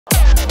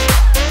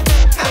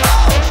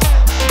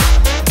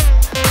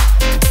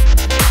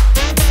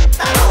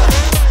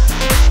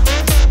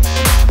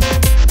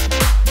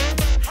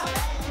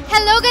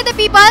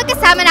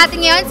kasama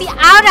natin ngayon si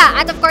Aura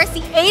at of course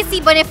si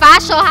AC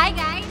Bonifacio. Hi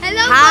guys!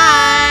 Hello!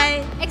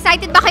 Hi!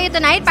 Excited ba kayo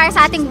tonight para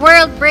sa ating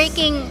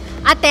world-breaking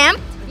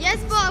attempt? Yes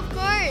po, of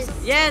course!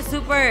 Yes,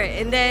 super!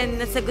 And then,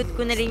 nasagot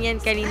ko na rin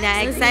yan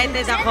kanina.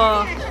 Excited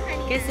ako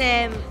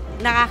kasi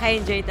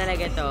nakaka-enjoy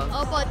talaga to.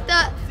 Opo,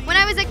 when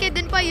I was a kid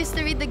din po, I used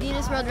to read the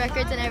Guinness World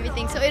Records and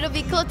everything. So it'll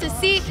be cool to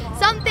see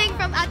something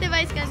from Ate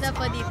Vice Ganda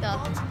po dito.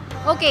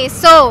 Okay,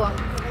 so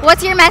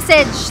what's your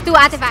message to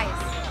Ate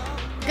Vice?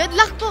 Good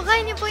luck po,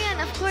 kaya niyo po yan,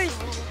 of course.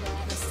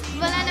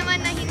 Wala naman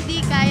na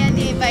hindi kaya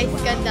ni Vice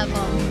Ganda po.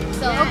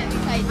 So, I'm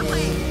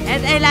excited.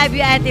 And I love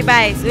you, Ate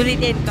Vice.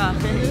 Ulitin ko.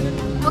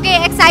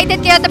 Okay,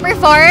 excited kayo to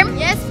perform?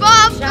 Yes po,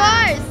 of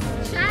course!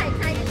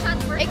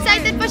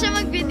 Excited po siya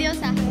mag-video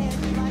sa akin.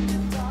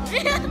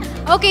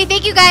 Okay,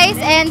 thank you guys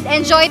and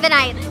enjoy the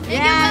night.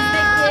 Thank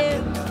you,